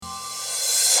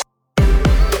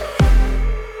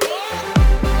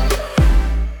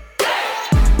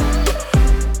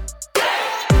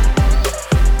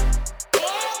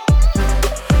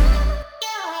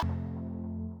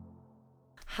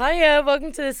Hiya,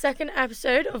 welcome to the second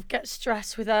episode of Get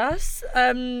Stressed with Us.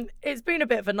 It's been a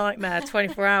bit of a nightmare,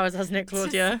 24 hours, hasn't it,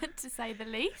 Claudia? to say the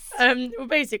least. Well,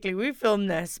 basically, we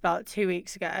filmed this about 2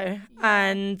 weeks ago,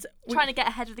 and trying to get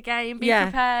ahead of the game, be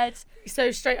prepared. So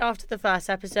straight after the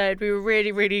first episode, we were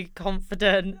really, really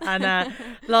confident, and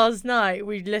last night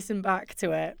we listened back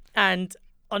to it, and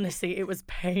honestly, it was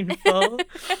painful.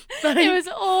 It was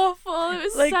awful. It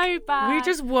was so bad. We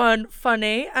just weren't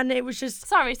funny, and it was just...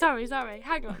 Sorry.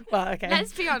 Hang on. Well, okay.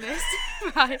 Let's be honest.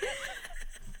 Right.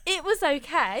 It was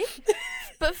okay,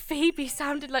 but Phoebe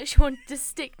sounded like she wanted to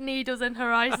stick needles in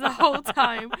her eyes the whole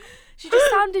time. She just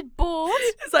sounded bored.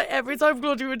 It's like every time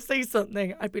Claudia would say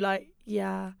something, I'd be like,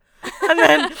 yeah. And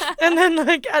then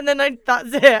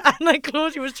that's it. And like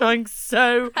Claudia was trying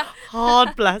so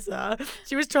hard, bless her.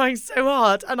 She was trying so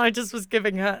hard, and I just was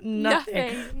giving her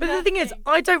nothing. But the thing is,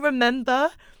 I don't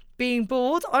remember being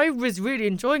bored. I was really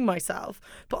enjoying myself,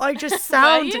 but I just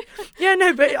sounded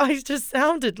but I just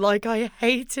sounded like I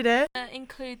hated it.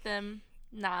 Include them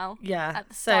now. Yeah. At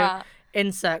the start. So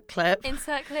insert clip.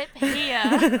 Insert clip here.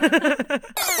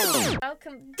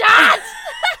 Welcome, Dad.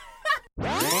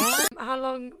 How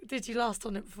long did you last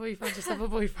on it before you found yourself a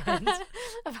boyfriend?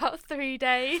 About 3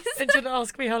 days. And you didn't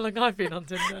ask me how long I've been on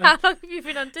Tinder. How long have you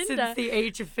been on Tinder? Since the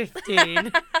age of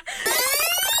 15.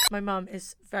 My mum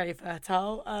is very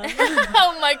fertile.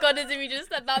 Oh my god, as if you just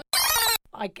said that.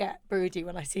 I get broody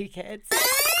when I see kids.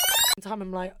 Sometimes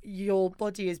I'm like, your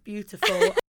body is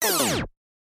beautiful.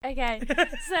 Okay,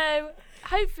 so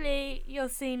hopefully you'll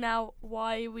see now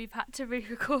why we've had to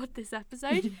re-record this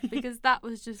episode, because that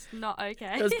was just not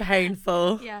okay. It was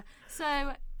painful. Yeah,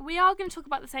 so we are going to talk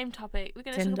about the same topic. We're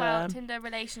going to talk about Tinder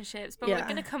relationships, but we're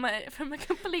going to come at it from a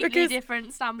completely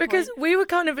different standpoint. Because we were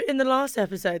kind of, in the last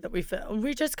episode that we filmed,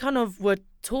 we just kind of were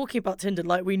talking about Tinder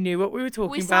like we knew what we were talking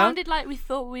about. We sounded like we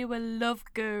thought we were love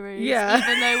gurus, yeah.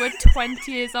 Even though we're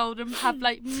 20 years old and have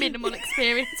like minimal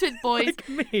experience with boys. Like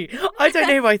me. I don't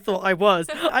know who I thought I was.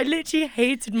 I literally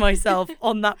hated myself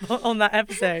on that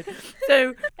episode.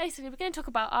 So basically, we're going to talk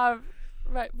about our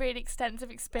really extensive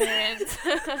experience,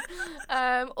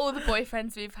 all the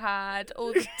boyfriends we've had,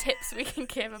 all the tips we can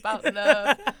give about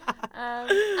love,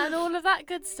 and all of that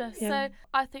good stuff. Yeah. So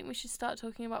I think we should start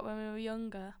talking about when we were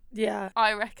younger. Yeah.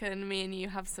 I reckon me and you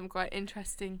have some quite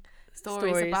interesting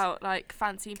stories about like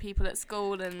fancying people at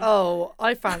school and... Oh,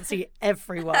 I fancy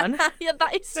everyone. Yeah,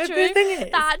 that is true. The thing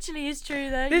is, that actually is true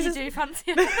though. You do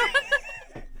fancy everyone.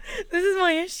 This is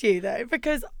my issue though,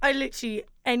 because I literally,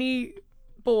 any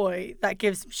boy that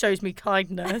shows me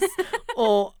kindness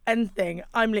or anything,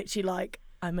 I'm literally like,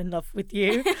 I'm in love with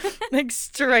you. Like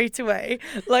straight away.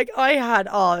 Like I had,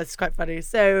 it's quite funny.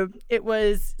 So it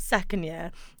was second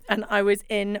year and I was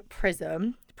in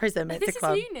Prism, it's a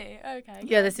club. This is uni? Okay.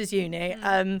 Yeah, this is uni.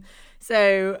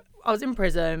 So I was in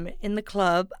Prism in the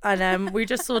club, and we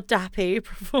just saw Dappy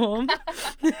perform,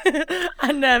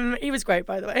 and he was great,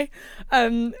 by the way.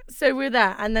 So we were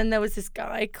there, and then there was this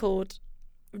guy called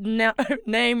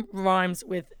name rhymes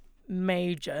with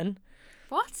Majan.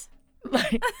 What?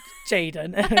 Like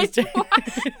Jaden.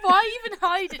 Why even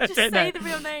hide it? Just say the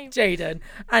real name. Jaden.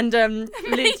 And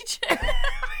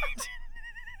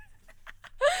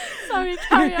sorry,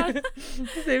 carry on.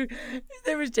 So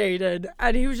there was Jaden,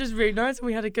 and he was just really nice, and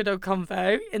we had a good old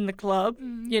convo in the club,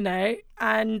 you know,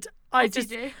 and as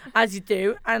you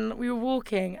do, and we were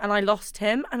walking, and I lost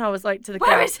him, and I was like to the girls,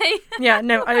 where is he? Yeah,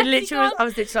 no, I was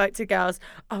literally like to girls,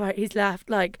 all right, he's left,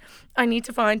 like, I need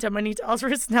to find him, I need to ask for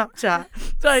his Snapchat.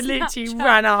 So I literally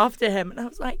ran after him, and I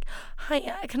was like, hi,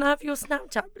 can I have your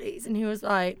Snapchat, please? And he was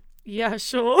like, yeah,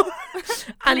 sure.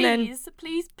 And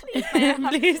please,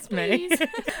 me.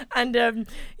 And and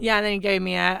then he gave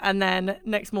me it, and then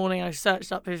next morning I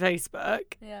searched up his Facebook,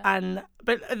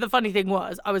 but the funny thing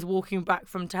was, I was walking back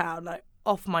from town like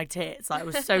off my tits, like I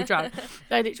was so drunk.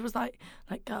 I literally was like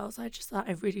girls, I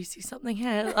really see something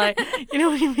here, like, you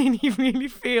know what I mean? You really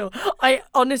feel. I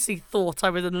honestly thought I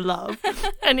was in love,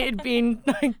 and it had been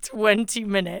like 20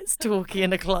 minutes talking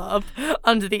in a club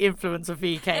under the influence of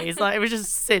VKs, like it was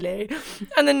just silly.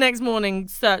 And the next morning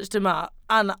searched him up,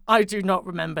 and I do not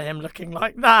remember him looking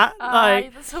like that.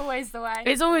 Like that's always the way.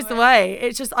 It's always the way.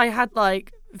 It's just I had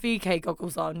like VK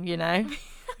goggles on, you know.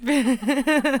 Do you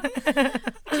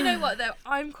know what though?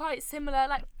 I'm quite similar.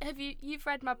 Like, you've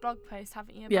read my blog post,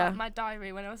 haven't you? About my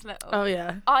diary when I was little. Oh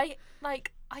yeah. I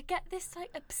get this like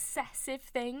obsessive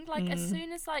thing. Like as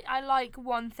soon as like I like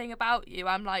one thing about you,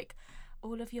 I'm like,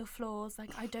 all of your flaws,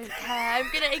 like I don't care. I'm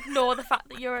gonna ignore the fact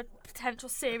that you're a potential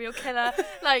serial killer.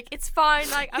 Like it's fine.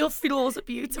 Like your flaws are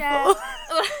beautiful. Yeah,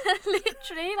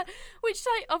 literally. Like, which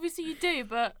like obviously you do,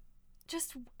 but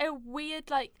just a weird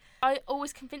like I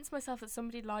always convince myself that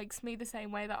somebody likes me the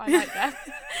same way that I like them.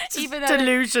 Even though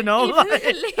delusional.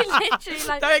 Literally,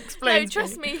 like, that explains. No,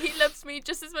 trust me, he loves me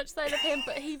just as much as I love him,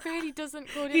 but he really doesn't.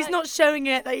 He's not showing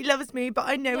it that he loves me, but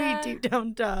I know he deep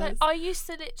down does. Like, I used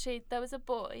to literally, there was a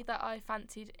boy that I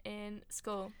fancied in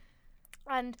school.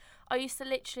 And I used to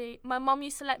literally, my mum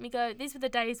used to let me go. These were the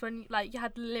days when like you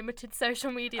had limited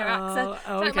social media access.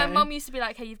 So, like, my mum used to be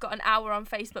like, "Hey, you've got an hour on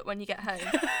Facebook when you get home,"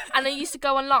 and I used to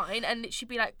go online, and she'd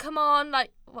be like, "Come on,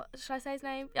 like, what should I say his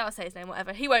name? Yeah, I'll say his name.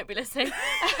 Whatever. He won't be listening."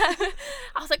 I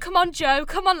was like, "Come on, Joe,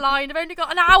 come online. I've only got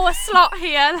an hour slot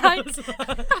here. Like,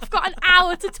 I've got an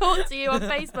hour to talk to you on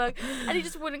Facebook," and he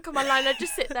just wouldn't come online. I'd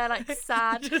just sit there like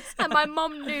sad. And my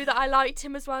mum knew that I liked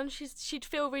him as well, and she'd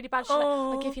feel really bad. She's like,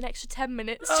 "I'll give you an extra 10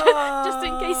 minutes." Just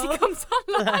in case he comes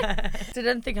online. Did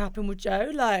anything happen with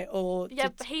Joe?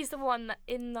 But he's the one that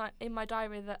in my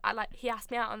diary that he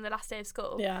asked me out on the last day of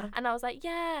school. Yeah. And I was like,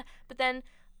 yeah. But then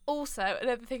also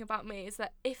another thing about me is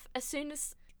that this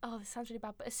sounds really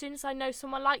bad, but as soon as I know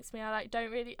someone likes me, I'm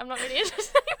not really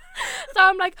interested. So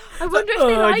I'm like, I wonder if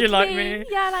they like me.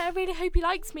 Yeah, like I really hope he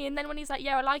likes me. And then when he's like,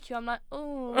 yeah, I like you, I'm like,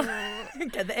 oh.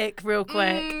 Get the ick real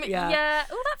quick. Yeah.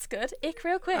 Oh, that's good. Ick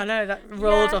real quick. I know, that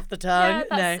rolled off the tongue.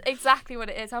 Yeah, that's exactly what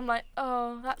it is. I'm like,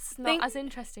 oh, that's not as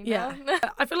interesting now.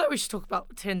 I feel like we should talk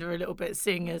about Tinder a little bit,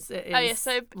 seeing as it is. Oh yeah,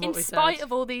 so in spite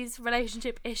of all these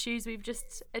relationship issues we've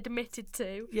just admitted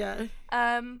to. Yeah.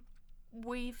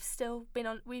 We've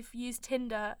used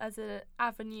Tinder as an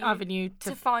avenue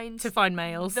to find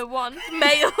males. The one.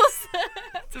 Males.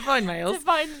 To find males. To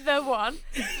find the one.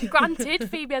 Granted,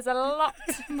 Phoebe has a lot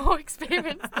more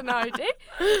experience than I do.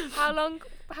 How long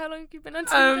have you been on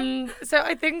Tinder? So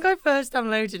I think I first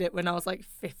downloaded it when I was like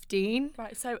 15.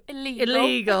 Right, so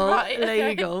illegal. Right,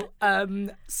 illegal.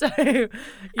 So yeah.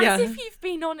 As if you've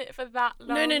been on it for that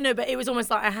long. No, but it was almost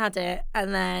like I had it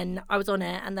and then I was on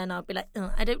it and then I'd be like,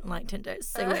 oh, I don't like Tinder, it's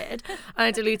so weird. And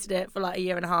I deleted it for like a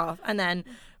year and a half and then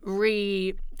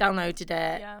re-downloaded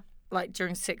it. Yeah. Like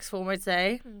during sixth form, I'd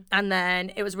say. And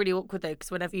then it was really awkward though, because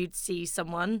whenever you'd see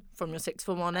someone from your sixth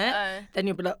form on it, then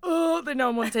you'd be like, oh, they know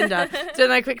I'm on Tinder. So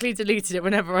then I quickly deleted it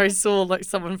whenever I saw like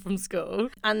someone from school.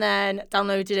 And then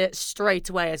downloaded it straight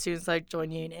away as soon as I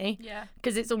joined uni. Yeah.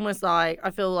 Because it's almost like, I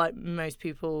feel like most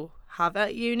people have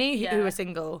at uni who are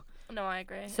single. No, I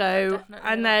agree. So,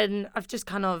 and then I've just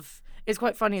kind of... It's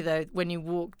quite funny though when you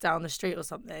walk down the street or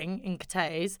something in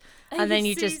Cathays and then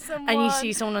you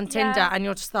see someone on Tinder and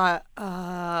you're just like,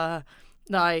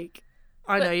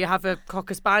 I know you have a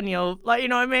Cocker Spaniel, like, you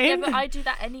know what I mean? Yeah, but I do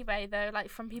that anyway though, like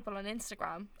from people on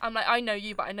Instagram. I'm like, I know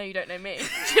you, but I know you don't know me.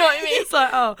 Do you know what I mean? It's like,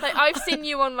 oh. Like, I've seen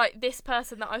you on like this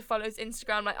person that I follow's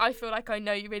Instagram, like I feel like I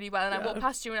know you really well and I walk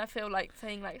past you and I feel like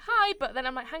saying like, hi, but then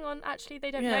I'm like, hang on, actually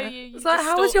they don't know you. It's like,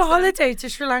 how was your holiday to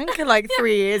Sri Lanka like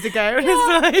 3 years ago? And it's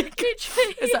like,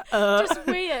 literally, it's like, just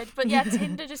weird. But yeah,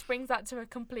 Tinder just brings that to a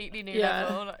completely new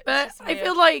level. Like, but I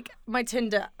feel like my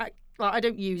Tinder, I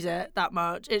don't use it that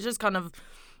much. It's just kind of,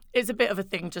 it's a bit of a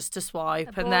thing just to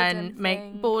swipe and then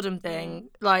make boredom thing.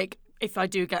 Like, if I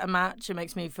do get a match, it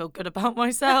makes me feel good about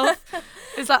myself.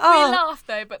 It's like, oh. We laugh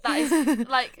though, but that is,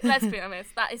 like, let's be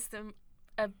honest, that is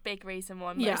a big reason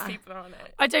why most people are on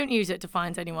it. I don't use it to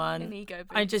find anyone. An ego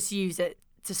boost. I just use it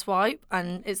to swipe,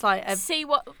 and it's like see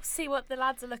what the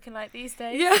lads are looking like these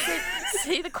days. Yeah.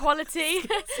 see the quality.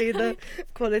 See the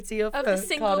quality of the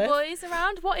single boys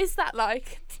around. What is that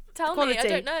like? Tell me, I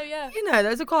don't know. Yeah, you know,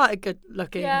 there's quite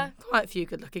a few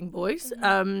good-looking boys.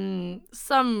 Mm-hmm.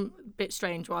 Some bit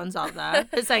strange ones out there.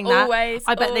 But saying that,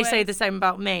 I bet they say the same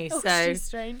about me. Oh, so she's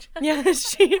strange. Yeah,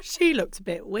 she looks a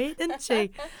bit weird, doesn't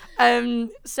she?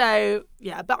 So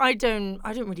yeah, but I don't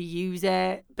really use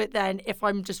it. But then if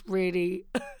I'm just really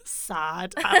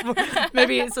sad,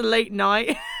 maybe it's a late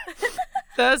night.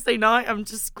 Thursday night, I'm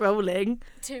just scrolling.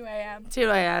 2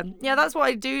 a.m. Yeah, that's what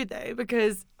I do though,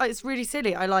 because it's really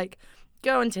silly. I like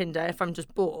go on Tinder if I'm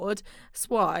just bored,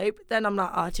 swipe, then I'm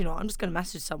like, do you know what? I'm just going to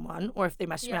message someone, or if they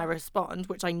message me, I respond,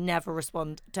 which I never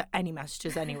respond to any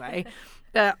messages anyway.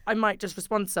 But I might just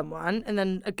respond to someone, and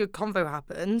then a good convo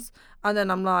happens, and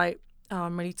then I'm like, oh,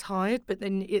 I'm really tired, but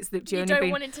then it's literally only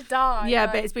been... want it to die. Yeah,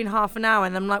 but it's been half an hour,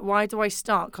 and I'm like, why do I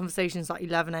start conversations like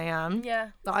 11 a.m? Yeah.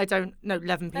 Like, I don't... No,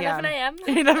 11 p.m. 11 a.m?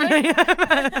 11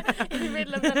 a.m. In the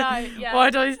middle of the night, yeah. Why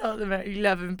do I start them at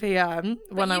 11 p.m.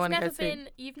 when I want to go sleep?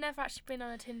 You've never actually been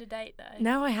on a Tinder date, though?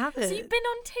 No, I haven't. So you've been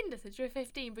on Tinder since you were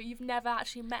 15, but you've never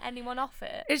actually met anyone off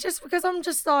it? It's just because I'm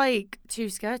just, like, too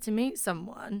scared to meet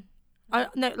someone.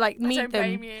 Meet them. I don't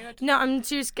blame you. No, I'm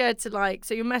too scared to, like...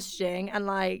 So you're messaging, and,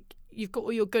 like... You've got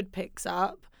all your good pics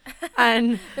up,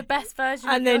 and the best version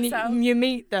and of then yourself. you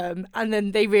meet them, and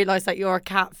then they realise that you're a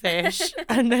catfish,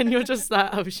 and then you're just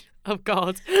like, oh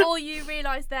God. Or you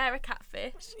realise they're a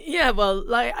catfish. Yeah, well,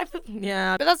 like,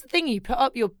 but that's the thing, you put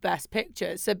up your best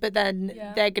pictures, so, but then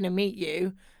they're going to meet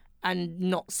you and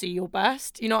not see your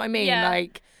best, you know what I mean? Yeah.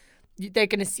 Like, they're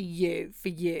going to see you for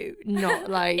you, not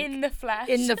like... in the flesh.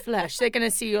 In the flesh. They're going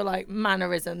to see your, like,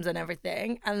 mannerisms and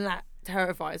everything, and that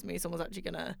terrifies me. Someone's actually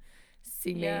going to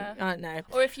see me. I don't know.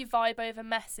 Or if you vibe over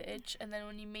message, and then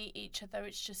when you meet each other,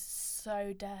 it's just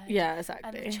so dead. Yeah,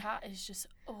 exactly. And the chat is just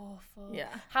awful. Yeah.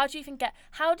 How do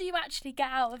you actually get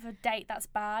out of a date that's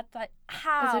bad? Like,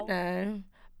 how? I don't know.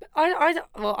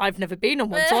 Well, I've never been on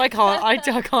one, so I can't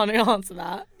answer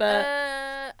that. But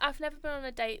I've never been on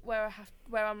a date where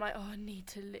I'm like, oh, I need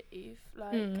to leave.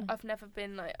 Like, I've never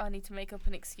been like, I need to make up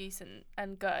an excuse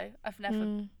and go. I've never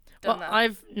done that.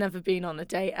 I've never been on a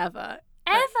date ever.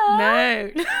 Ever?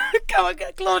 No. Come on,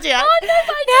 Claudia. Oh, no,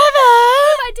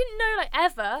 I didn't know, like,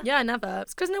 ever. Yeah, never.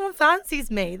 It's because no one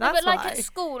fancies me. That's but, like, why. at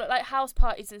school, at, like, house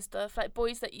parties and stuff, like,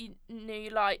 boys that you knew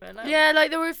you liked. Yeah, like,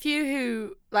 there were a few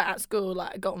who, like, at school,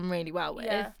 like, I got on really well with.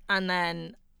 Yeah. And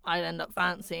then I'd end up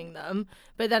fancying them.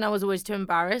 But then I was always too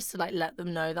embarrassed to, like, let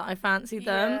them know that I fancied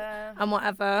them and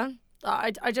whatever.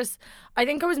 I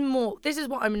think I was more... This is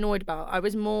what I'm annoyed about. I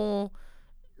was more,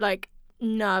 like,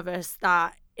 nervous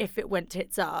that if it went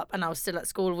tits up and I was still at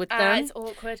school with them. It's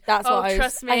awkward. That's what I was...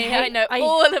 Trust me, I know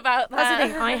all about that. That's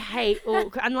the thing, I hate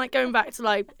awkward. And, like, going back to,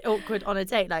 like, awkward on a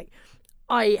date, like,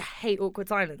 I hate awkward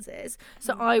silences.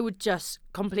 So I would just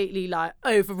completely, like,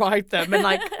 override them and,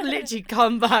 like, literally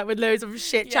come back with loads of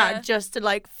shit chat just to,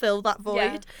 like, fill that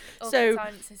void. Yeah. So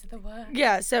silences are the worst.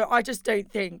 yeah, so I just don't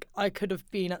think I could have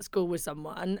been at school with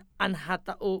someone and had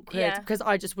that awkward, because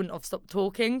I just wouldn't have stopped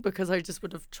talking, because I just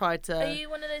would have tried to... Are you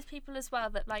one of those people as well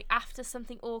that, like, after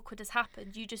something awkward has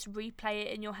happened, you just replay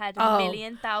it in your head a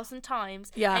million thousand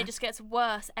times? Yeah. And it just gets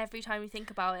worse every time you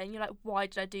think about it, and you're like, why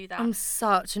did I do that? I'm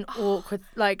such an awkward...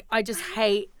 Like, I just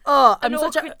hate... I'm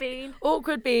such awkward bean.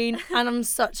 Awkward bean, and I'm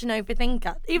such an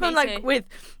overthinker. Even, like, too. with...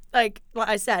 Like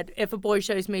I said, if a boy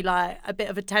shows me, like, a bit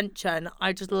of attention,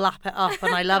 I just lap it up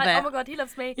and I love like, it. Oh my God, he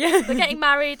loves me. Yeah. We're getting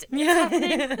married. Yeah.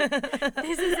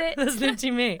 This is it. That's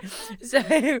literally me. So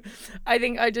I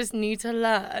think I just need to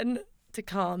learn to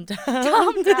calm down.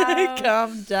 Calm down.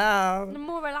 Calm down. A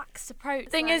more relaxed approach.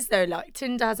 The thing is, though, like,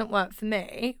 Tinder hasn't worked for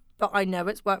me, but I know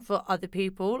it's worked for other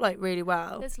people, like, really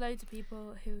well. There's loads of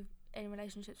people who in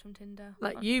relationships from Tinder.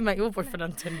 Like, you met your boyfriend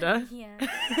on Tinder. Yeah.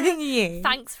 Yeah.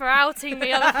 Thanks for outing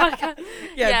me on the podcast.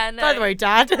 Yeah, no. By the way,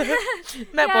 Dad.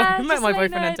 met my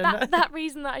boyfriend on Tinder. That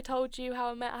reason that I told you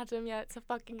how I met Adam, it's a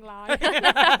fucking lie.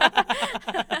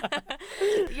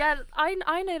 Yeah,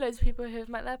 I know loads of people who have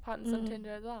met their partners on Tinder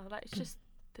as well. Like, it's just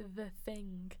the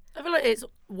thing. I feel like it's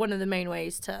one of the main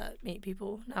ways to meet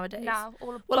people nowadays. Now,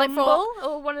 or Bumble,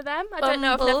 or one of them. I don't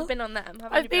know. I've never been on them.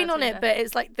 I've been on it, but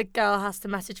it's like the girl has to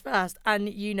message first, and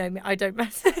you know me, I don't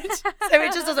message. So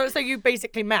it just doesn't. So you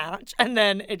basically match, and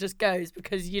then it just goes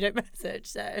because you don't message.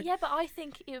 So yeah, but I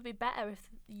think it would be better if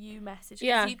you message.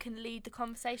 Yeah. You can lead the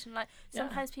conversation. Like,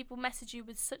 sometimes people message you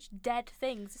with such dead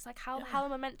things. It's like, how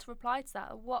am I meant to reply to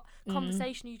that? Or what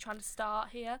conversation are you trying to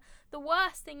start here? The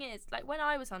worst thing is, like, when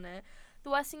I was on it, the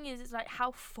worst thing is like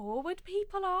how forward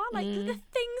people are. Like, the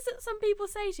things that some people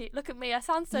say to you. Look at me, I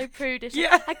sound so prudish.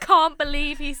 I can't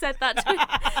believe he said that to me.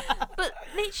 But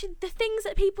literally, the things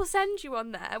that people send you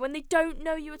on there when they don't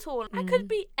know you at all. I could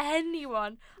be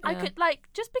anyone. I could, like,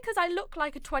 just because I look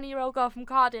like a 20-year-old girl from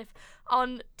Cardiff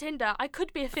on Tinder, I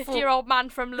could be a 50-year-old man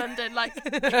from London. Like,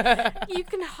 you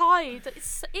can hide. I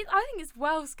think it's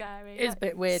well scary. It's a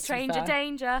bit weird. Stranger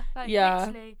danger. Like,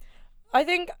 literally. I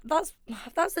think that's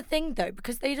the thing, though,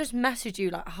 because they just message you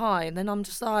like hi, and then I'm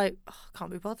just like,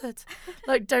 can't be bothered.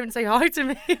 Like, don't say hi to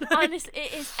me. Like, honestly,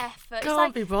 it is effort.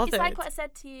 Can't be bothered. It's like what I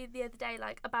said to you the other day,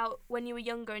 like, about when you were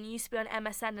younger and you used to be on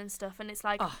MSN and stuff, and it's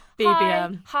like,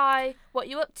 BBM. Hi, what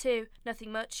you up to?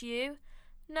 Nothing much. You?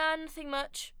 No, nothing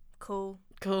much. Cool.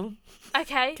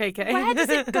 Okay. KK. Where does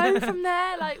it go from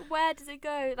there? Like, where does it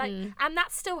go? Like, and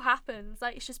that still happens.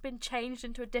 Like, it's just been changed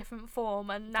into a different form,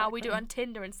 and now we do it on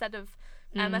Tinder instead of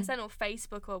MSN or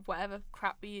Facebook or whatever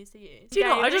crap we used to use. Do you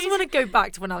know what? I just want to go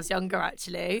back to when I was younger,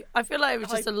 actually. I feel like it was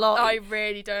just a lot... I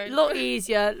really don't. A lot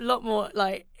easier, a lot more,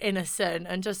 like, innocent,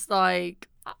 and just, like...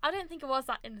 I don't think it was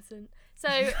that innocent. So,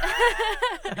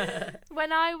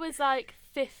 when I was, like,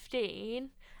 15...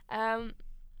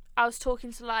 I was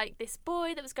talking to, like, this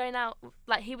boy that was going out.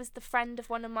 Like, he was the friend of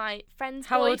one of my friends' boyfriends.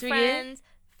 How old were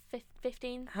you?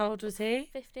 15. How old was he?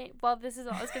 15. Well, this is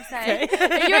what I was going to say.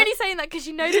 Okay. You're only saying that because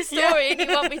you know the story and you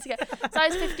want me to go. So I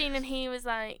was 15 and he was,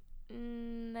 like,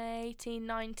 18,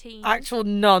 19. Actual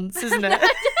nonce, isn't it?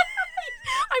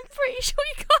 I'm pretty sure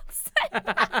you can't say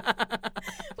that.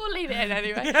 We'll leave it in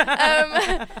anyway.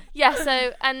 Yeah,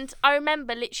 so, and I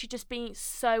remember literally just being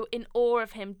so in awe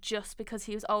of him just because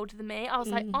he was older than me. I was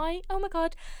like, oh my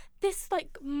God, this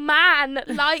like man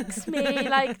likes me.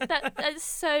 Like that's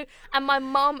so. And my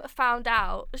mum found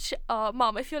out.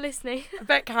 Mum, if you're listening, I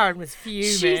bet Karen was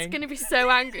fuming. She's gonna be so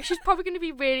angry. She's probably gonna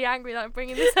be really angry that I'm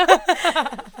bringing this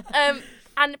up.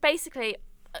 And basically,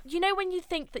 you know when you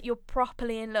think that you're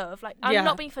properly in love, like I'm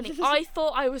not being funny, I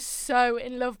thought I was so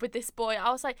in love with this boy. I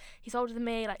was like, he's older than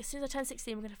me, like as soon as I turn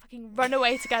 16 we're gonna fucking run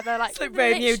away together, like it's like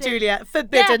Romeo and Juliet,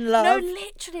 forbidden love. No,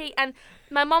 literally. And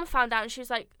my mum found out and she was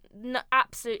like, no,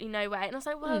 absolutely no way. And I was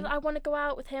like, well, I want to go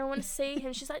out with him, I want to see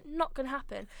him. She's like, not gonna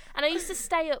happen. And I used to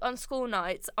stay up on school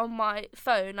nights on my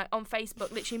phone, like on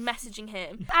Facebook, literally messaging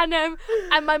him.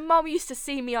 And my mum used to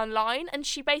see me online, and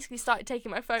she basically started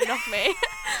taking my phone off me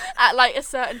at like a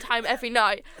certain time every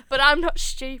night. But I'm not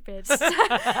stupid. So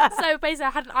basically, I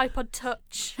had an iPod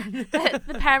Touch.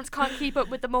 The parents can't keep up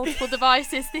with the multiple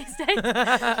devices these days.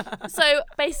 So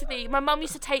basically, my mum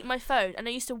used to take my phone, and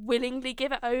I used to willingly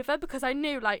give it over because I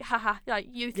knew, like, haha, like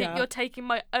you think you're taking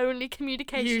my only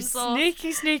communication source.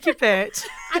 You sneaky bitch.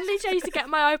 And literally I used to get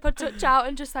my iPod Touch out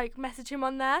and just like message him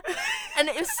on there. And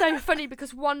it was so funny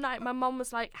because one night my mum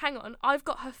was like, hang on, I've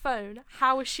got her phone,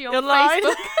 how is she on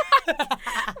Facebook?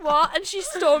 What? And she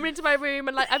stormed into my room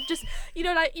and like I've just, you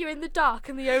know, like you're in the dark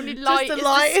and the only light is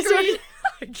the screen.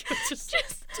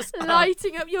 just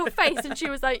lighting up your face. And she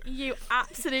was like, you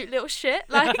absolute little shit,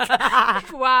 like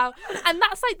wow. And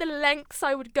that's like the lengths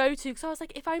I would go to, because I was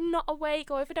like, if I'm not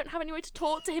awake or if I don't have any way to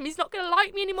talk to him, he's not gonna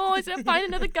like me anymore, he's gonna find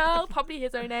another girl, probably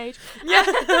his own age.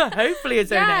 Hopefully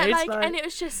his own age, like, and it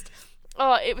was just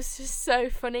it was just so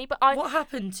funny. But what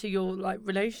happened to your like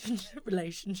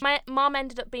relationship? My mum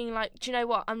ended up being like, do you know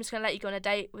what, I'm just gonna let you go on a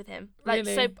date with him. Like,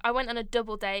 really? So I went on a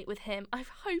double date with him. I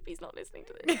hope he's not listening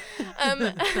to this.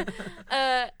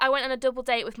 I went on a double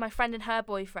date with my friend and her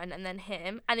boyfriend and then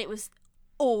him, and it was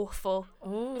awful.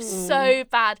 Ooh. So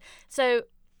bad. So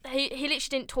he literally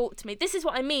didn't talk to me. This is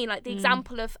what I mean, like the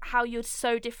example of how you're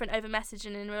so different over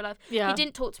messaging in real life. Yeah. He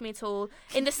didn't talk to me at all.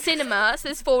 In the cinema, so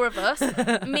there's 4 of us,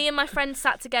 me and my friend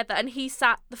sat together and he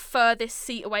sat the furthest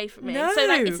seat away from me. No. So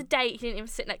like it's a date, he didn't even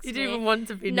sit next to me. He didn't even want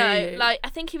to be near you. Like I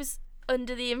think he was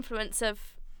under the influence of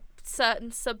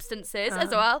certain substances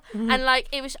as well, and like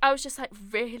I was just like,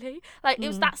 really, like it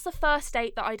was, that's the first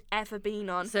date that I'd ever been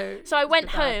on. So I went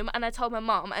home and I told my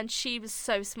mum, and she was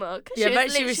so smug. She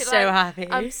was so happy.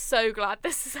 I'm so glad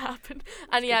this has happened.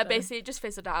 And basically it just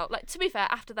fizzled out. Like, to be fair,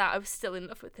 after that I was still in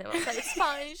love with him. I was like, it's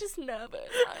fine, he's just nervous,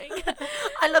 like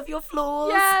I love your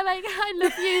flaws. Yeah, like I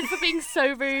love you for being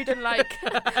so rude and like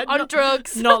on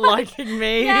drugs, not liking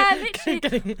me. Yeah,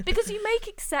 literally. Because you make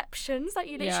exceptions, like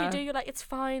you literally do. You're like, it's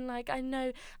fine, like I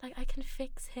know, like I can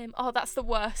fix him. Oh, that's the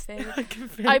worst thing.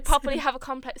 I probably have a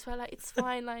complex where like, it's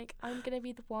fine, like I'm gonna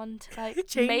be the one to like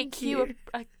make you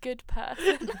a good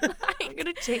person. Like, I'm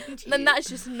gonna change you. And that's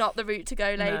just not the route to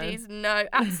go, ladies. No,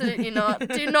 absolutely not.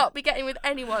 Do not be getting with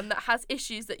anyone that has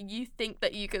issues that you think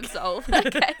that you can solve.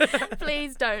 Okay,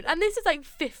 please don't. And this is like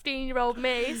 15-year-old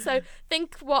me, so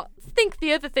think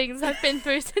the other things I've been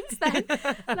through since then.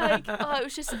 Like, it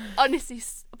was just honestly.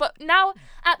 But now,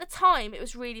 at the time, it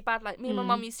was really bad. Like, me and my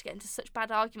mum used to get into such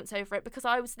bad arguments over it because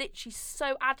I was literally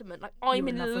so adament. Like, I'm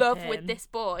in love with this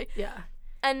boy. Yeah.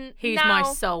 And he's now, my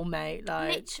soulmate,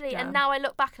 like literally. And now I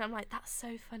look back and I'm like, that's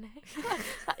so funny.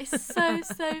 That is so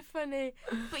funny.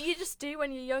 But you just do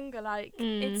when you're younger. Like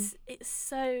it's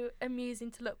so amusing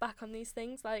to look back on these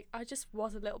things. Like, I just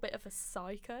was a little bit of a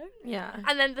psycho. Yeah.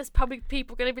 And then there's probably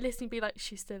people going to be listening, and be like,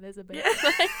 she still is a bit. Yeah.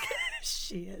 Like,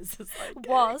 she is. Like,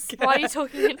 was. Why are you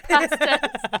talking in past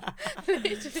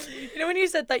tense? You know when you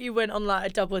said that you went on like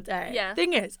a double date? Yeah.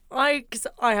 Thing is, because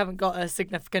I haven't got a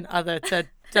significant other to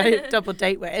double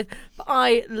date with, but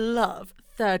I love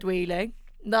third wheeling.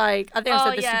 Like, I think I've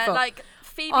said this before. Like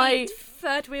Phoebe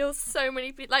third wheels so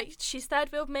many people. Like, she's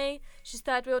third wheeled me, she's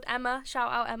third wheeled Emma.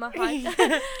 Shout out Emma.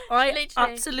 Hi. I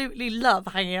absolutely love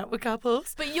hanging out with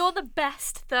couples. But you're the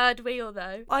best third wheel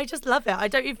though. I just love it. I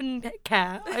don't even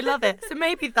care. I love it. So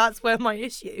maybe that's where my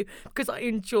issue, because I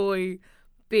enjoy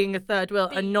being a third wheel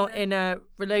and not in a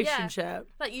relationship.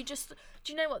 Yeah. Like, you just,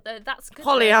 do you know what though? That's good.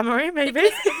 Polyamory, maybe.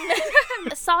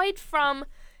 Aside from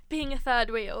being a third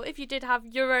wheel, if you did have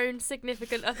your own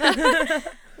significant other,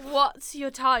 what's your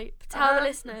type? Tell the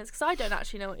listeners, because I don't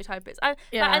actually know what your type is. I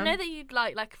know that you'd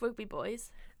like rugby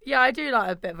boys. Yeah, I do like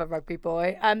a bit of a rugby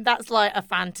boy. That's like a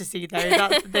fantasy though.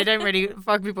 They don't really,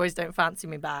 rugby boys don't fancy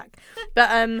me back. But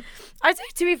I'd say,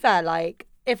 to be fair, like,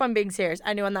 if I'm being serious,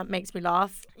 anyone that makes me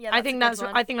laugh. Yeah, I think that's a good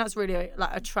one. I think that's really like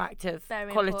attractive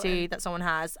Very quality important. that someone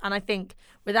has. And I think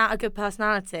without a good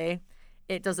personality,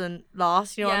 it doesn't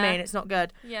last. You know what I Yeah. mean? It's not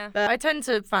good. Yeah. But I tend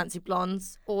to fancy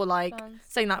blondes or like Blondes.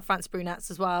 saying that fancy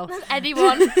brunettes as well.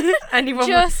 Anyone. anyone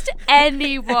Just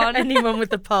anyone. anyone with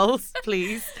the pulse,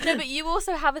 please. No, but you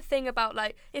also have a thing about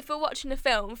like if we're watching a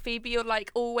film, Phoebe, you're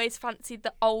like always fancied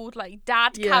the old like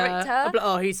dad character. I'm like,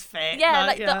 oh, he's fit. Yeah,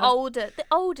 like the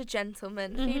older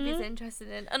gentleman. Phoebe's Mm-hmm. interested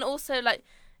in, and also like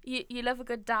you love a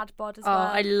good dad bod as Oh, well.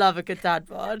 I love a good dad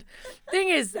bod. Thing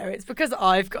is, though, it's because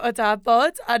I've got a dad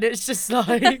bod, and it's just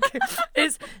like,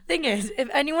 thing is, if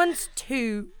anyone's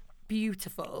too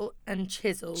beautiful and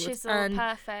chiseled and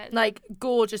perfect, like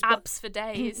gorgeous, abs for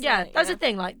days. yeah, like, that's the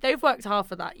thing. Like they've worked hard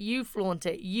for that. You flaunt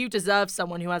it. You deserve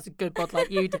someone who has a good bod like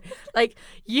you do. Like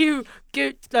you,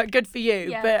 good for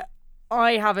you. Yeah. But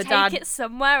I have a Take dad. it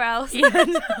somewhere else. Yeah,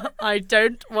 I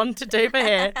don't want it over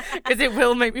here because it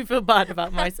will make me feel bad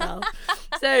about myself.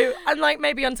 So, and like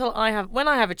maybe when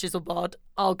I have a chisel bod,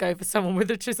 I'll go for someone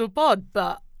with a chisel bod,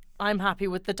 but I'm happy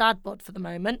with the dad bod for the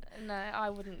moment. No, I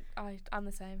wouldn't. I'm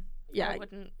the same. Yeah, I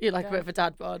wouldn't. you like go. a bit of a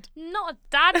dad bod. Not a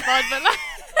dad bod, but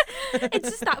like, it's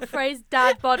just that phrase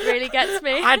 "dad bod" really gets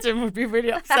me. Adam would be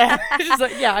really upset. She's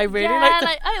like, yeah, I really yeah, like that.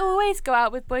 like I always go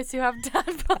out with boys who have dad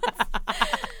bods.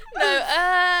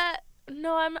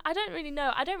 No, I don't really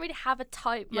know. I don't really have a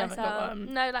type You haven't got myself.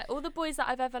 one. No, like all the boys that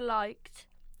I've ever liked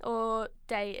or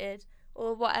dated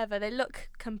or whatever, they look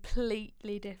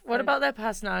completely different. What about their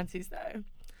personalities though?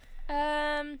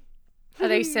 Are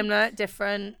they Hmm. similar,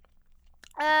 different?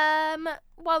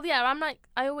 Well, yeah,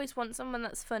 I always want someone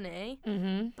that's funny,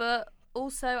 Mm-hmm. but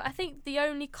also I think the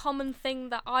only common thing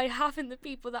that I have in the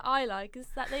people that I like is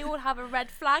that they all have a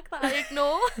red flag that I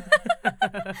ignore.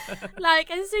 Like,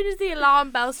 as soon as the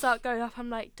alarm bells start going off, I'm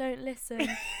like, don't listen.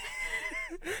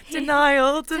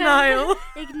 Denial.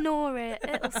 Ignore it.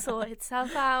 It'll sort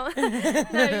itself out. No,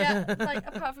 yeah, like,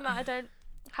 apart from that, I don't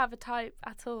have a type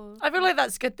at all. I feel like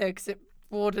that's good though because it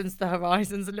broadens the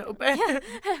horizons a little bit.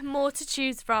 More to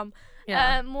choose from.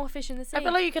 Yeah. More fish in the sea. I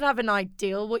feel like you could have an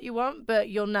ideal what you want, but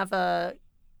you'll never.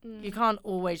 You can't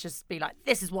always just be like,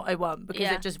 this is what I want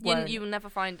because it just won't. You will never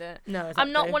find it. No, exactly.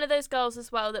 I'm not one of those girls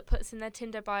as well that puts in their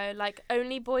Tinder bio like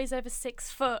only boys over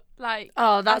 6 foot. Like,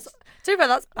 Oh, that's too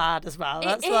bad. That's bad as well.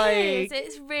 That's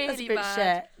it's really that's a bit bad.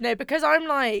 shit. No, because I'm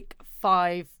like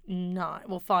 5'9",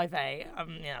 well 5'8".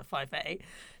 5'8".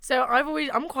 So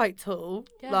I'm quite tall.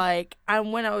 Yeah. Like,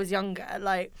 and when I was younger,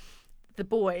 like the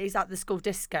boys at the school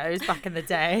discos back in the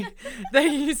day, they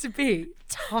used to be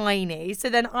tiny. So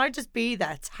then I'd just be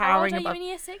there How old towering are you above in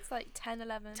year 6? Like 10,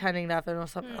 11? 10, 11 or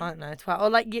something, I don't know, 12. Or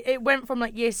like it went from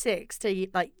like year 6 to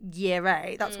like year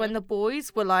 8. That's when the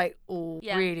boys were like all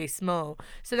really small.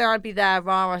 So then I'd be there,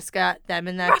 rah-rah skirt, them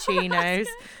in their chinos.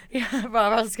 Yeah,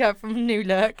 rah-rah skirt from New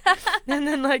Look. And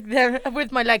then like them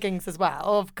with my leggings as well,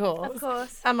 of course. Of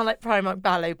course. And my like Primark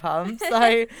ballet pumps.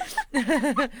 So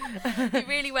You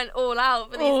really went all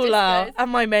out for these all discos. out.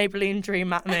 And my Maybelline Dream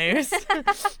Matte Mousse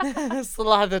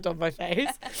slathered on my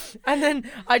face. And then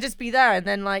I'd just be there, and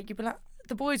then like you'd be like,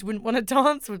 the boys wouldn't want to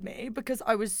dance with me because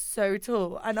I was so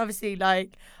tall. And obviously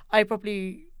like I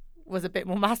probably was a bit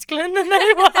more masculine than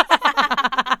they were.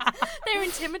 They were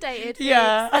intimidated.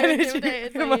 Yeah. They were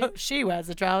intimidated by you. Well, she wears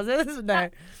the trousers. No.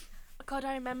 God,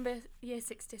 I remember year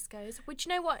 6 discos. Which, you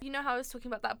know what? You know how I was talking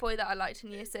about that boy that I liked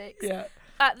in year 6? Yeah.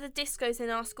 At the discos in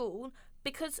our school,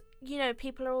 because, you know,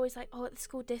 people are always like, oh, at the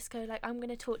school disco, like, I'm going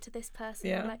to talk to this person.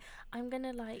 Yeah. I'm like, I'm going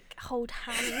to, like, hold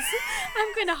hands.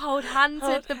 I'm going to hold hands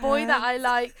with the boy that I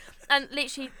like. And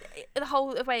literally, the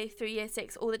whole way through year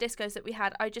 6, all the discos that we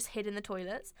had, I just hid in the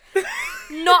toilets.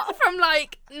 not from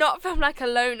like a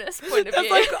loner's point of That's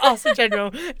view. like us in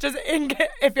general. Just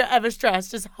if you're ever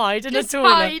stressed, just hide in Just a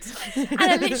toilet. hide. And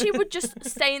I literally would just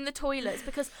stay in the toilets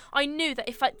because I knew that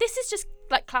this is just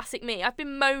like classic me. I've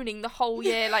been moaning the whole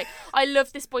year, like, I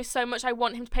love this boy so much, I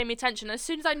want him to pay me attention. And as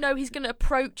soon as I know he's going to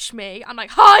approach me, I'm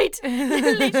like, hide!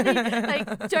 Literally,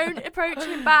 like, don't approach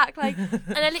him back. Like,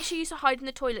 and I literally used to hide in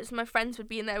the toilets and my friends would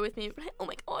be in there with me, like, oh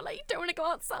my God, like, you don't want to go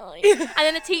outside. And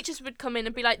then the teachers would come in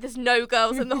and be like, there's no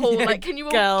girls in the hall, like, can you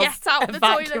all Girls, get out of the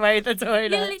toilet? evacuate the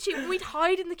toilet. Yeah, literally, we'd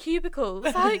hide in the cubicles.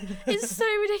 Like, it's so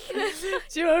ridiculous.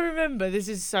 Do you know what I remember?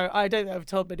 I don't know if I've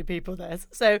told many people this.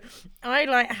 So I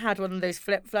like had one of those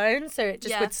flip phones, so it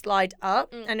just would slide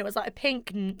up, and it was like a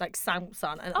pink like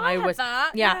Samsung, and I had was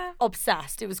that, yeah.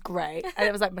 obsessed. It was great, and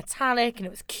it was like metallic, and it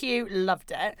was cute.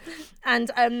 Loved it. And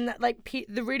like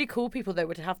the really cool people though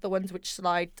would have the ones which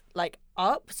slide like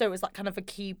up, so it was like kind of a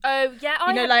key. Oh yeah,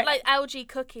 I know, had, like LG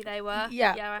Cookie they were.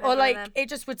 Yeah, I had or one like of them. it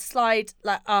just would slide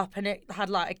like up, and it had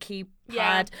like a keypad.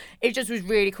 Yeah. It just was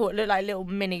really cool. It looked like a little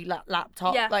mini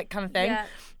laptop, like kind of thing. Yeah.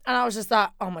 And I was just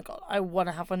like, oh my God, I want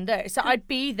to have one day. So I'd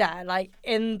be there, like,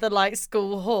 in the, like,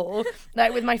 school hall,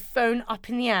 like, with my phone up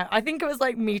in the air. I think it was,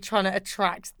 like, me trying to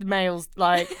attract the males,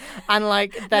 like, and,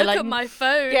 like, they're Look like... at my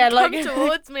phone. Yeah, Come like,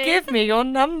 towards me. Give me your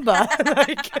number.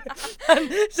 Like,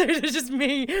 and so it was just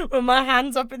me with my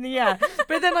hands up in the air.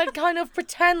 But then I'd kind of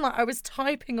pretend like I was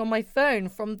typing on my phone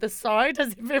from the side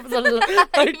as if it was a...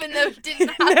 Like, even though it didn't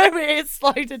happen. No, it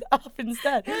slided up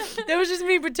instead. It was just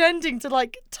me pretending to,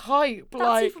 like, type, That's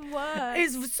like... even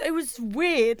worse. It was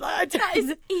weird. Like, I don't, That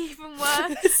is even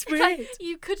worse. It's weird. Like,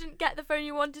 you couldn't get the phone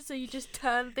you wanted, so you just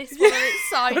turned this one on its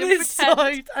side on and its pretend.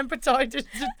 side and pretended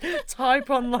to type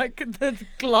on like the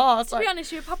glass. To be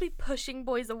honest, you were probably pushing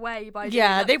boys away by doing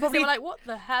Yeah, that, they because probably were like, "What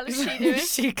the hell is she doing?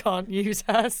 She can't use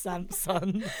her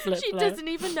Samsung flip She phone. doesn't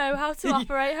even know how to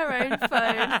operate her own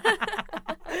phone."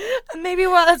 And maybe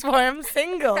that's why I'm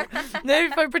single.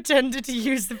 Maybe if I pretended to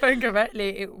use the phone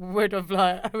correctly, it would have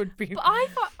like I would be.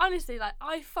 But honestly, like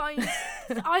I find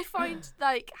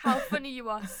like how funny you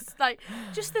are, like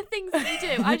just the things that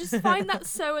you do. I just find that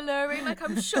so alluring. Like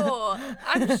I'm sure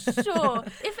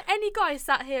if any guy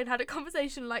sat here and had a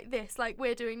conversation like this, like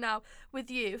we're doing now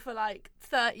with you for like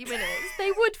 30 minutes,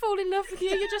 they would fall in love with you.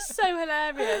 You're just so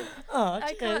hilarious. Oh,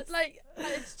 I can't, like,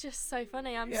 it's just so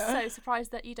funny. I'm so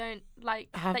surprised that you don't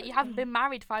that you haven't been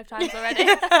married 5 times already.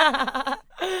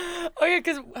 Oh yeah,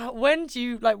 because when do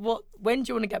you want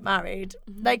to get married?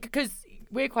 Mm-hmm. Like, because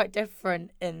we're quite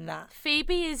different in that.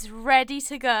 Phoebe is ready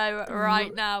to go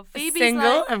right now. Phoebe's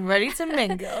single like, and ready to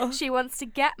mingle. she wants to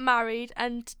get married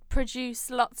and produce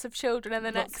lots of children in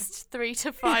the next 3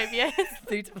 to 5 years.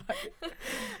 3 to 5.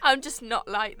 I'm just not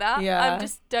like that. Yeah. I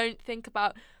just don't think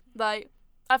about, like,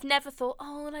 I've never thought,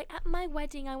 oh, like at my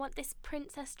wedding I want this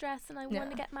princess dress and I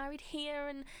want to get married here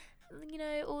and, you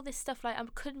know, all this stuff. Like, I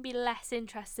couldn't be less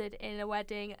interested in a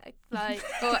wedding. Like,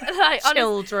 or, like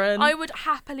children. Honestly, I would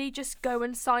happily just go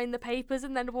and sign the papers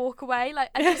and then walk away. Like,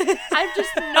 I'm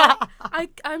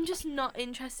just not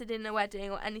interested in a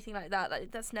wedding or anything like that.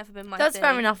 Like, that's never been my thing. That's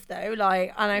fair enough though.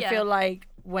 Like, and I feel like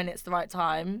when it's the right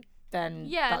time, then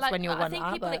that's like, when you'll want that.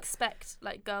 I think people expect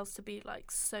like girls to be like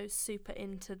so super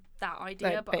into that idea,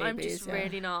 like but babies, I'm just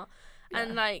really not.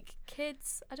 And like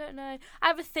kids, I don't know. I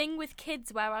have a thing with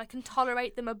kids where I can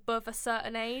tolerate them above a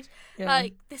certain age. Yeah.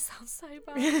 Like, this sounds so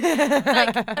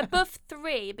bad. Like above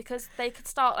 3, because they could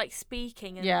start like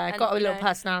speaking. And, got a little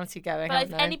personality going. But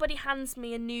if anybody hands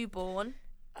me a newborn,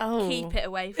 Oh. keep it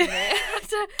away from me.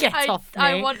 Get off me.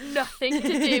 I want nothing to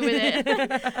do with it.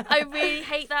 I really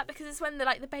hate that, because it's when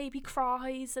the baby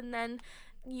cries and then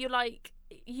you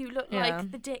look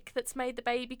like the dick that's made the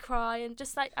baby cry, and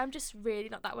just like I'm just really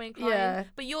not that way inclined. Yeah.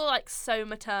 But you're like so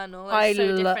maternal. It's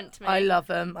so different to me. I love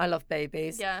them. I love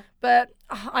babies. Yeah. But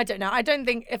I don't know. I don't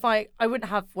think I wouldn't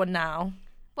have one now.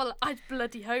 Well, I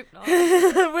bloody hope not.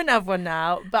 I wouldn't have one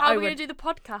now. But How are we going to do the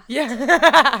podcast?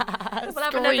 Yeah. We'll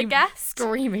have another guest.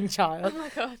 Screaming child. Oh my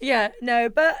God. Yeah, no,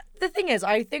 but the thing is,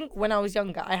 I think when I was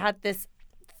younger, I had this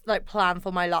like plan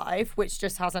for my life, which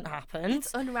just hasn't happened.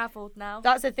 It's unravelled now.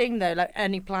 That's the thing though, like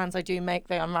any plans I do make,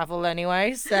 they unravel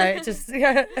anyway, so it's just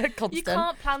constant. You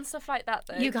can't plan stuff like that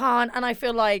though. You can't, and I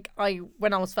feel like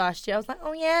when I was first year, I was like,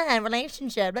 oh yeah,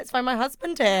 relationship, let's find my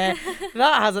husband here.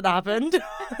 That hasn't happened.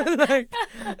 Like,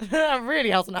 that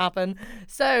really hasn't happened.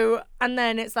 So, and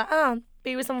then it's like,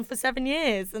 be with someone for 7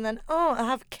 years, and then I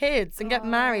have kids and get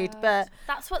married. But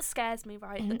that's what scares me,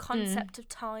 right? The concept of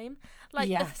time, like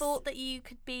the thought that you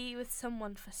could be with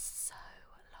someone for so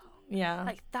long,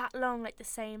 like that long, like the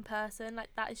same person, like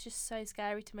that is just so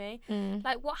scary to me.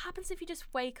 Like, what happens if you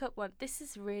just wake up this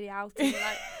is really outing,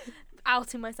 like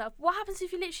outing myself. What happens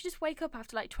if you literally just wake up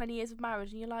after like 20 years of marriage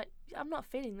and you're like, I'm not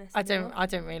feeling this anymore. I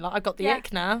don't really like. I got the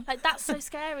ick now. Like, that's so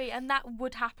scary, and that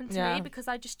would happen to me because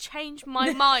I just changed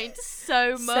my mind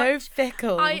so much. So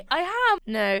fickle. I am.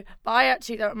 No, but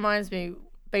that reminds me.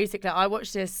 Basically, I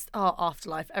watched this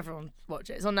Afterlife. Everyone watched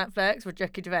it. It's on Netflix with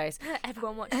Ricky Gervais.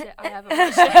 Everyone watched it. I haven't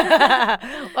watched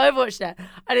it. I've watched it,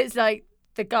 and it's like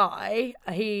the guy.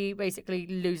 He basically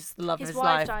loses the love of his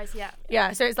life. His wife dies.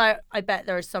 Yeah. So it's like, I bet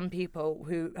there are some people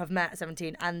who have met at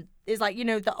 17 and it's like, you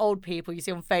know, the old people you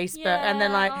see on Facebook, and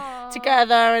then like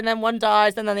together, and then one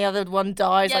dies, and then the other one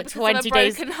dies like 20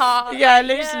 days. Broken heart. Yeah,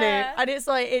 literally. Yeah. And it's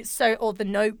like, it's so, or The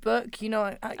Notebook, you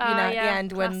know, at the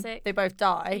end classic. when they both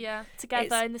die. Yeah,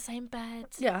 together in the same bed.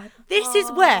 Yeah. This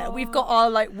is where we've got our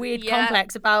like weird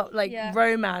complex about like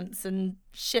romance and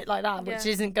shit like that, which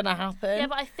isn't gonna happen. Yeah,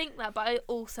 but I think that, but I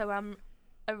also am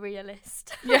a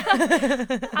realist. Yeah.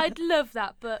 I'd love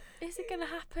that, but is it going to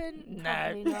happen? No.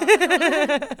 Probably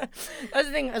not. That's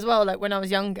the thing as well, like when I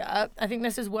was younger, I think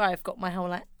this is where I've got my whole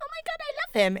like, oh my God, I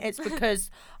love him. It's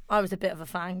because I was a bit of a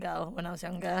fangirl when I was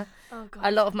younger. Oh, God.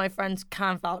 A lot of my friends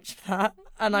can vouch for that.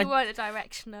 And you weren't a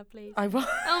directioner, please. I was.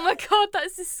 Oh my God,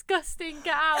 that's disgusting.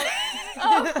 Get out.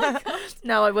 Oh my God.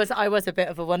 No, I was a bit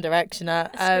of a One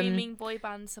Directioner. A screaming boy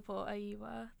band supporter you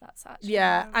were. That's actually...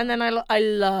 Yeah, and then I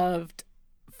loved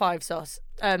Five Sauce.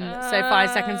 So 5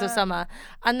 Seconds of Summer.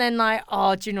 And then like,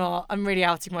 oh, do you know what? I'm really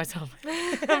outing myself.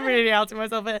 I'm really outing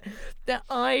myself here. That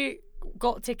I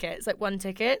got tickets, like won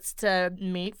tickets to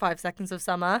meet 5 Seconds of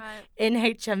Summer in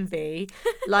HMV,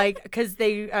 like because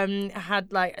they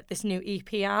had like this new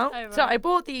EP out. Oh, right. So I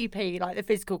bought the EP, like the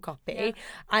physical copy,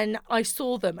 and I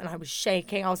saw them and I was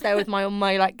shaking. I was there with my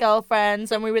like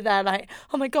girlfriends, and we were there like,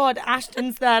 oh my God,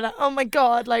 Ashton's there, like, oh my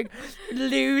God, like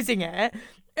losing it.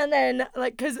 And then,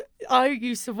 like, because I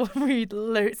used to read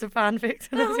loads of fanfics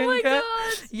when I was younger. Oh my God.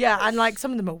 Yeah, and, like,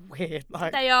 some of them are weird.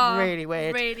 Like, they are. Really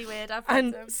weird. Really weird. I've read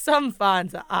them. And some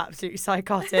fans are absolutely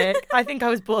psychotic. I think I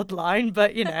was borderline,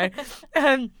 but, you know.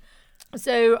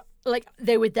 So, like,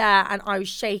 they were there and I was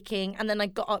shaking. And then I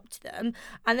got up to them.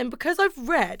 And then because I've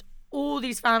read all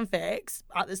these fanfics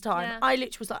at this time, I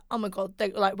literally was like, oh my God,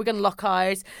 like, we're gonna lock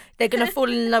eyes, they're gonna fall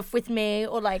in love with me,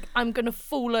 or like I'm gonna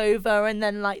fall over, and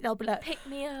then like they'll be like, pick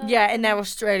me up, in their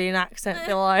Australian accent,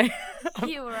 they're like,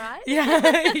 you alright?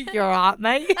 Yeah, you're alright,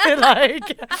 mate.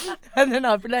 Like, and then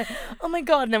I'll be like, oh my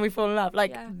God, and then we fall in love.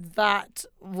 Like that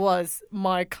was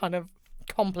my kind of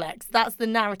complex. That's the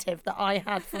narrative that I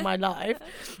had for my life.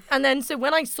 And then so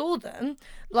when I saw them,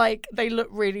 like they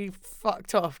looked really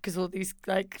fucked off because all these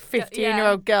like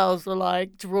 15-year-old girls were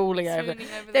like drooling over.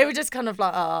 They were just kind of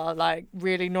like, oh, like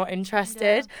really not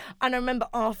interested. And I remember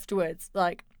afterwards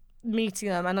like meeting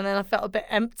them, and then I felt a bit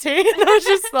empty. And I was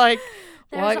just like,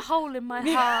 there's a hole in my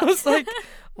heart. I was like,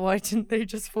 why didn't they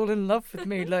just fall in love with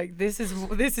me? Like, this is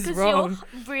wrong.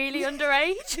 You're really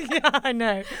underage. Yeah, I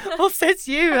know. What says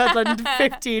you had like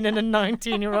 15 and a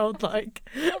 19-year-old like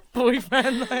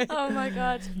boyfriend? Like. Oh my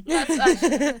God. That's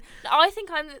actually, I think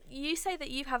you say that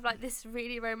you have like this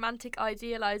really romantic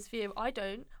idealized view. I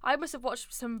don't. I must have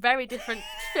watched some very different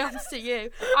films to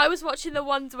you. I was watching the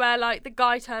ones where like the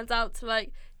guy turns out to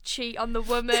like cheat on the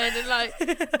woman and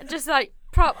like just like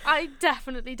I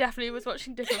definitely was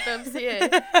watching different films to you.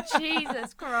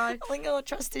 Jesus Christ. Oh my God,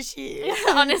 trust issues.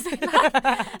 Honestly,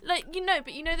 like you know,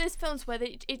 but you know those films where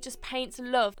it just paints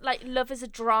love, like love is a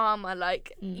drama,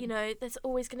 like you know, there's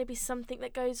always going to be something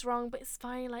that goes wrong, but it's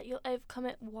fine, like you'll overcome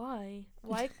it. Why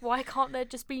can't there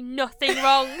just be nothing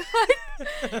wrong?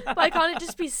 Like, why can't it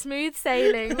just be smooth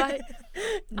sailing? Like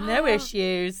no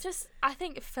issues. Just I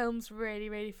think films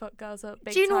really fuck girls up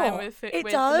big Do you know time what? with it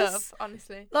does. Love,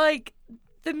 honestly. Like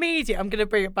the media, I'm going to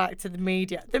bring it back to the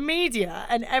media. The media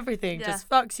and everything just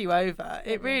fucks you over.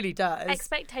 It really does.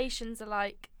 Expectations are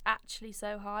like actually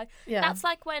so high. Yeah. That's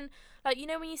like when, like, you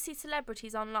know, when you see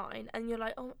celebrities online and you're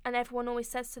like, oh, and everyone always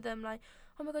says to them like,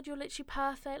 oh my God, you're literally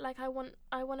perfect. Like I want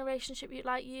a relationship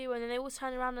like you. And then they always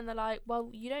turn around and they're like, well,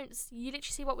 you literally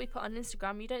see what we put on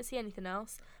Instagram. You don't see anything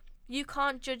else. You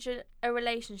can't judge a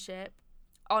relationship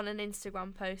on an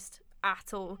Instagram post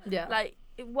at all. Yeah. Like,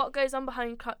 what goes on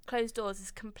behind closed doors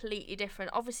is completely different.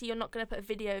 Obviously, you're not going to put a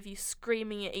video of you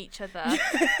screaming at each other,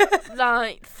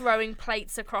 like throwing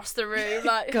plates across the room.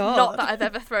 Like, God. Not that I've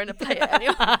ever thrown a plate at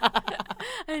anyone.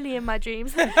 Only in my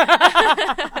dreams.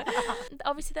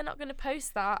 Obviously, they're not going to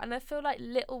post that, and I feel like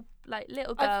little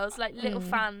girls, like little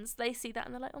fans, they see that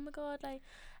and they're like, oh my God, like.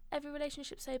 Every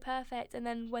relationship's so perfect, and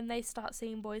then when they start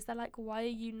seeing boys, they're like, "Why are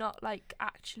you not like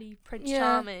actually Prince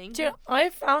Charming?" Do you know, I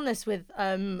found this with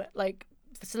like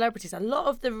celebrities. A lot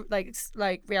of the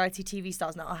like reality TV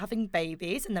stars now are having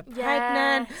babies, and they're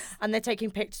pregnant, and they're taking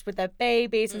pictures with their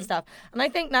babies and stuff. And I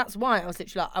think that's why I was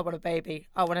literally like, "I want a baby.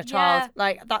 I want a child."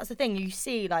 Like that's the thing. You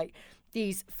see like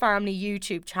these family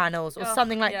YouTube channels or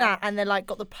something like that, and they're like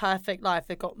got the perfect life.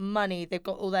 They've got money. They've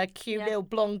got all their cute little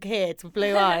blonde kids with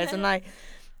blue eyes, and like.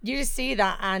 You just see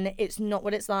that, and it's not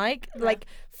what it's like. Yeah. Like,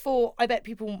 I bet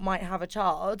people might have a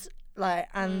child, like,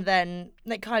 and then,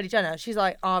 like, Kylie Jenner, she's,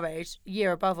 like, our age,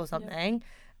 year above or something,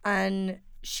 and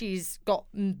she's got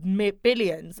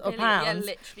billions of pounds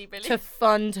literally billions. To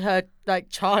fund her, like,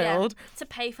 child. Yeah. To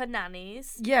pay for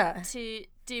nannies. Yeah. To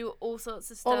do all sorts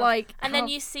of stuff. Or, like... And then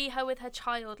you see her with her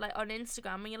child, like, on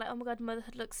Instagram, and you're like, oh, my God,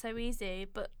 motherhood looks so easy.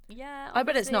 But, yeah, obviously. I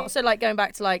bet it's not. So, like, going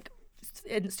back to, like,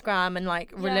 Instagram and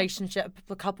like relationship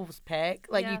couples pic,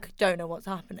 like you don't know what's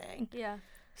happening. Yeah.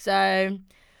 So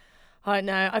I don't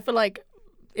know. I feel like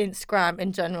Instagram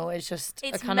in general is just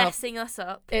it's a kind messing us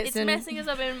up. It's messing us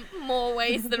up in more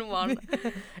ways than one.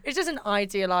 It's just an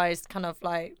idealised kind of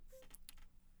like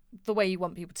the way you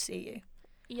want people to see you.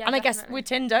 Yeah, and I guess with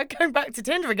Tinder, going back to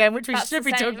Tinder again, which we should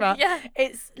be talking about,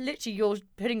 it's literally you're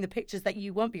putting the pictures that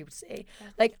you want people to see. Yeah.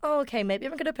 Like, oh, okay, maybe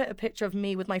I'm going to put a picture of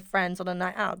me with my friends on a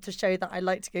night out to show that I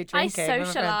like to go drinking. I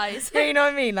socialise. Yeah, you know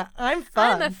what I mean? Like, I'm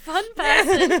fun. I'm a fun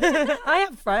person. I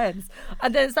have friends.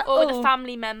 And there's that, or with a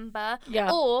family member.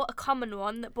 Yeah. Or a common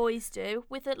one that boys do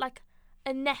with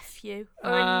a nephew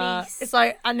or a niece. It's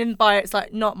like, and in bio, it's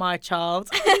like, not my child.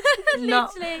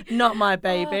 not my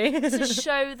baby. To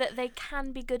show that they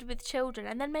can be good with children,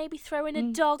 and then maybe throw in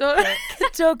a dog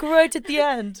pic. Dog right at the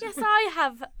end. Yes, I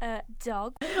have a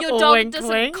dog. Your Or dog wink, doesn't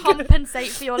wink. compensate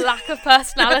for your lack of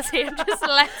personality. I'm just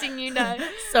letting you know.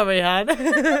 Sorry, Han.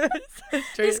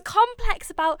 There's complex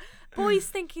about boys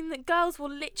thinking that girls will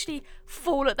literally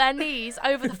fall at their knees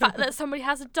over the fact that somebody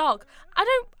has a dog. I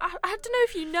don't know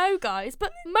if you know, guys,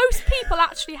 but most people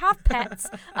actually have pets,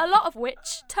 a lot of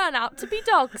which turn out to be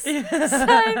dogs. Yeah.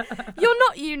 So you're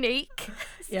not unique.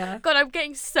 Yeah. God, I'm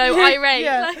getting so irate.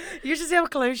 Yeah. Like, you should see how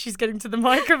close she's getting to the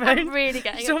microphone. I'm really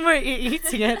getting she's almost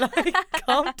eating it. Like,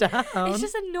 calm down. It's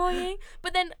just annoying.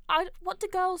 But then, what do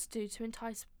girls do to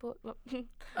entice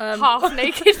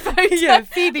half-naked photos? Yeah,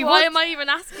 Phoebe. Why am I even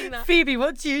asking that? Phoebe,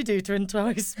 what do you do to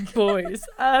entice boys?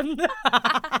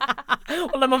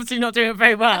 Well, I'm obviously not doing it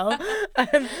very well.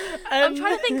 I'm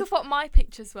trying to think of what my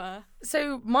pictures were.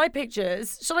 So my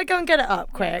pictures, shall I go and get it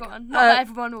up quick? Yeah, go on. Not that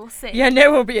everyone will see. Yeah,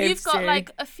 no one will be able to You've got see. like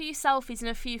a few selfies and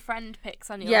a few friend pics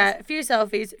on yours. Yeah, a few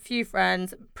selfies, a few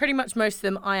friends. Pretty much most of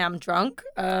them I am drunk.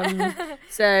 So,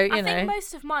 you know. I think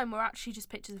most of mine were actually just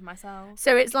pictures of myself.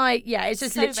 So it's like, yeah, it's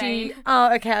just So literally, vain.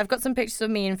 oh, okay, I've got some pictures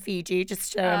of me in Fiji,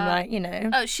 just showing like, you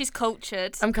know. Oh, she's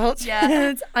cultured. I'm cultured.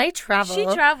 Yeah. I travel. She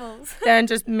travels. Then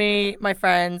just me, my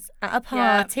friends, at a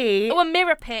party. Oh, a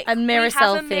mirror pic. A mirror we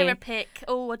have selfie. a mirror pic.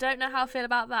 Oh, I don't know how I feel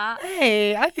about that.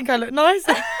 Hey, I think I look nice.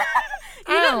 You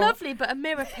look lovely, but a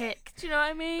mirror pic. Do you know what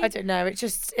I mean? I don't know.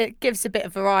 It gives a bit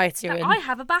of variety. No, in I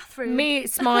have a bathroom. me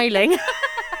smiling.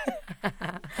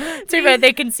 Too bad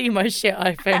they can see my shit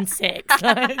iPhone 6.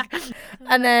 Like.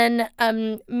 And then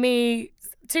me.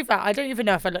 Too fat. I don't even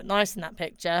know if I look nice in that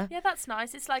picture. Yeah, that's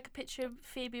nice. It's like a picture of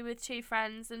Phoebe with two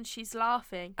friends and she's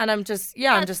laughing. And I'm just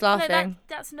laughing. No,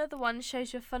 that's another one.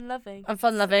 Shows you're fun-loving. I'm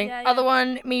fun-loving. Yeah. Other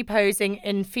one, me posing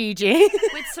in Fiji.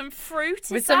 With some fruit,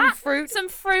 With some fruit. Some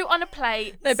fruit on a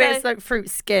plate. No, but it's like fruit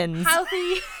skins.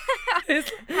 Healthy.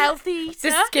 Healthy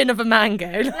eater. The skin of a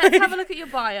mango. Let's have a look at your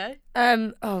bio.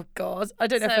 Oh, God. I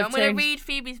don't know if I've I'm going to changed. read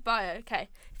Phoebe's bio. Okay.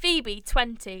 Phoebe,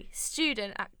 20,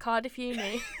 student at Cardiff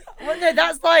Uni. Well, no,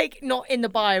 that's like not in the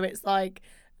bio. It's like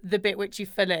the bit which you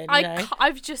fill in. You know?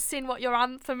 I've just seen what your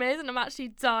anthem is and I'm actually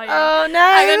dying. Oh,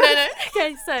 no. No.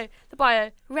 Okay, so the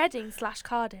bio,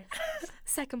 Reading/Cardiff.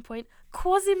 Second point,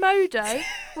 Quasimodo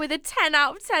with a 10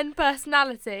 out of 10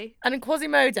 personality. And in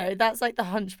Quasimodo, that's like the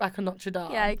Hunchback of Notre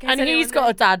Dame. Yeah, and he's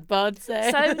got a dad bod. So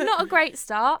not a great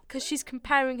start because she's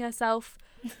comparing herself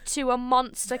to a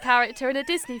monster character in a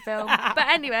Disney film. But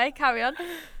anyway, carry on.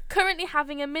 Currently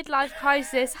having a midlife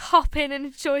crisis, hop in and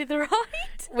enjoy the ride.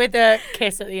 With a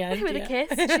kiss at the end. With a kiss,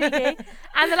 cheeky.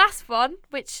 And the last one,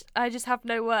 which I just have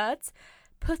no words,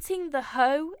 putting the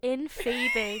hoe in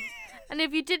Phoebe. And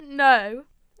if you didn't know,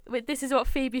 this is what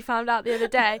Phoebe found out the other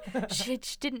day. She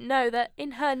didn't know that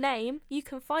in her name you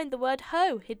can find the word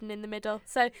hoe hidden in the middle.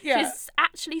 So she's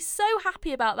actually so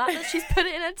happy about that she's put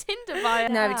it in her Tinder bio.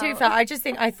 No, but to be fair,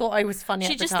 I thought I was funny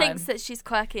she at the just time. thinks that she's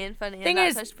quirky and funny. Thing and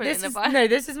is, that's why she put it in the bio. No,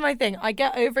 this is my thing. I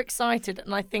get overexcited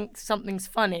and I think something's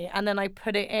funny, and then I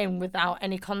put it in without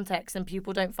any context, and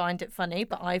people don't find it funny,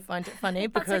 but I find it funny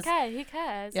because. That's okay. Who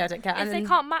cares? Yeah, I don't care. If they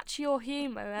can't match your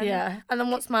humour. Yeah, and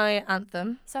then what's my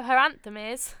anthem? So her anthem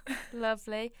is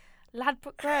lovely.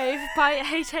 Ladbroke Grove by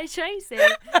H.H. Tracy.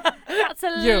 That's a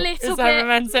little bit.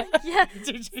 Romantic? Yeah,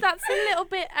 that's a little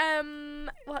bit.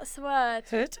 What's the word?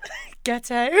 Hood?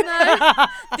 Ghetto? No.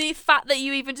 The fact that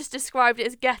you even just described it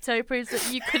as ghetto proves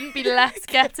that you couldn't be less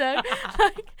ghetto.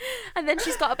 And then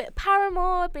she's got a bit of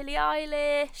Paramore, Billie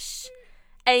Eilish,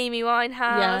 Amy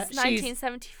Winehouse,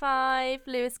 1975,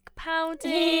 Lewis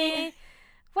Capaldi.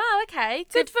 Wow, okay.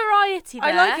 Good variety there.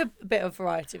 I like a bit of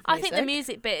variety of music. I think the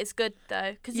music bit is good,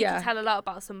 though, because you can tell a lot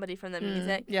about somebody from their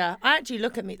music. Yeah. I actually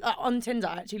look at on Tinder,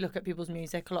 I actually look at people's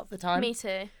music a lot of the time. Me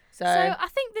too. So I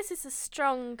think this is a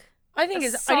strong... I think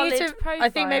solid profile. I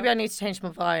think maybe I need to change my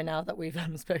bio now that we've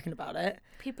spoken about it.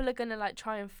 People are gonna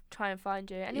try and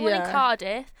find you. Anyone in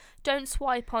Cardiff, don't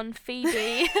swipe on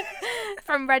Phoebe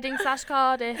from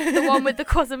Reading/Cardiff, the one with the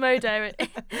Quasimodo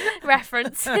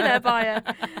reference in her bio.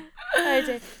 Oh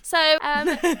dear. So,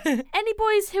 any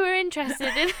boys who are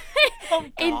interested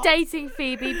in dating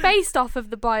Phoebe based off of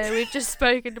the bio we've just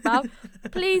spoken about,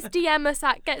 please DM us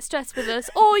at Get Stressed With Us,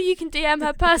 or you can DM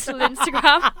her personal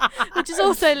Instagram, which is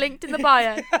also linked in the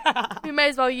bio. We may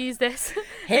as well use this.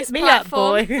 Hit me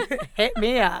platform. Up, boy. Hit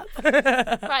me up.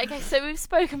 Right, okay, so we've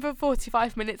spoken for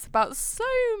 45 minutes about so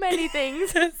many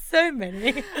things. So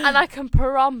many. And I can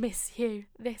promise you,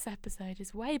 this episode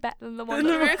is way better than the one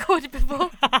that we recorded before.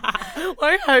 Well,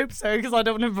 I hope so, because I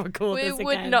don't want to record this again. We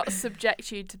would not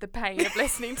subject you to the pain of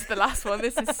listening to the last one.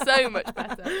 This is so much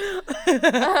better.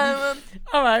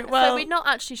 All right, well. So we're not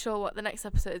actually sure what the next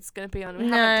episode is going to be on. We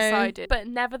haven't decided. But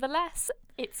nevertheless,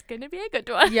 it's going to be a good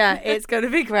one. Yeah, it's going to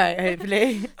be great,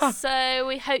 hopefully. So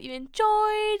we hope you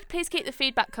enjoyed. Please keep the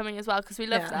feedback coming as well, because we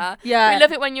love that. Yeah. We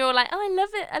love it when you're all like, oh, I love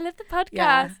it. I love the podcast.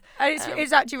 Yeah.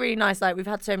 It's actually really nice. Like, we've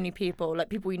had so many people, like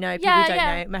people we know, people we don't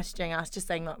know, messaging us, just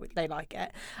saying like they like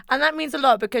it. And that means a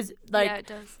lot, because like, yeah, it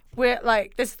does. We're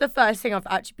like, this is the first thing I've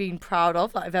actually been proud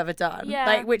of that I've ever done. Yeah.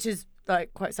 Like, which is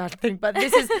like quite sad thing, but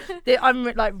this is I'm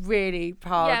like really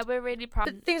proud. Yeah, we're really proud.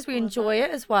 The thing is, we enjoy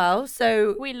it as well,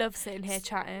 so we love sitting here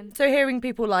chatting. So hearing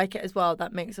people like it as well,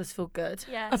 that makes us feel good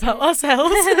about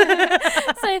ourselves.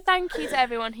 So thank you to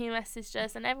everyone who messaged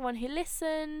us and everyone who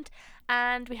listened,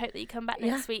 and we hope that you come back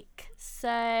next week. So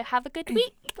have a good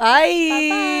week.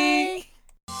 Bye. Bye.